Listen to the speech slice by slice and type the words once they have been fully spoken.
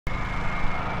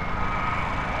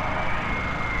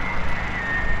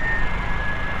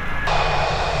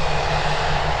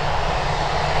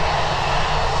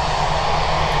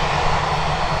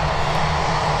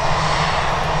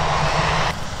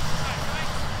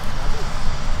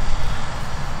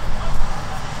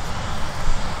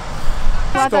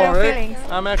What are your story. feelings?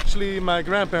 I'm actually, my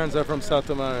grandparents are from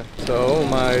Satu Mare. So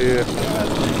my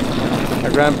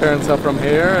grandparents are from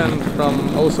here and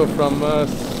also from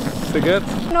Sute.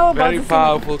 Very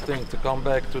powerful thing to come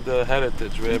back to the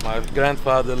heritage where my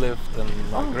grandfather lived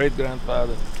and my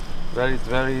great-grandfather.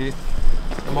 Very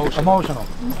emotional.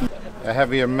 I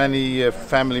have here many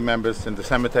family members in the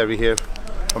cemetery here,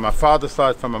 from my father's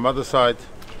side, from my mother's side.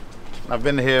 I've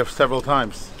been here several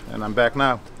times and I'm back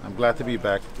now. I'm glad to be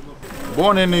back.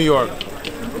 Born in New York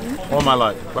all my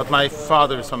life, but my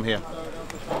father is from here.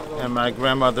 And my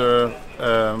grandmother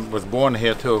was born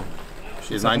here too.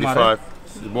 She's 95.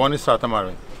 She's born in Satu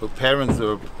Mare. Her parents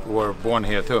were born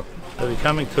here too. We're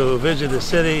coming to visit the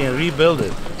city and rebuild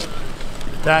it.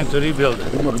 Time to rebuild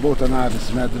it.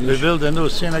 We built a new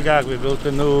synagogue, we built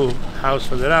a new house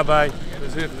for the rabbi.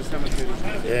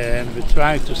 And we're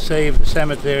trying to save the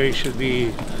cemetery, should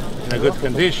be in a good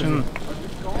condition.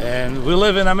 And we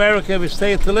live in America, we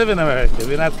stay to live in America.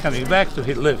 We're not coming back to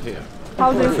live here.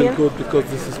 How do you I feel feel? good because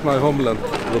this is my homeland.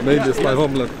 Romania is my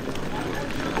homeland.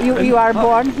 You are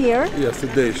born here? Yes, in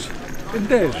Desh. In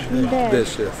Desh? In Desh.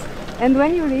 Desh, yes. And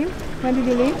when you leave? When did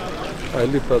you leave? I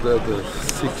lived at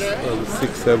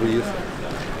 6, 7 years.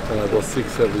 And I was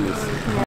 6, 7 years.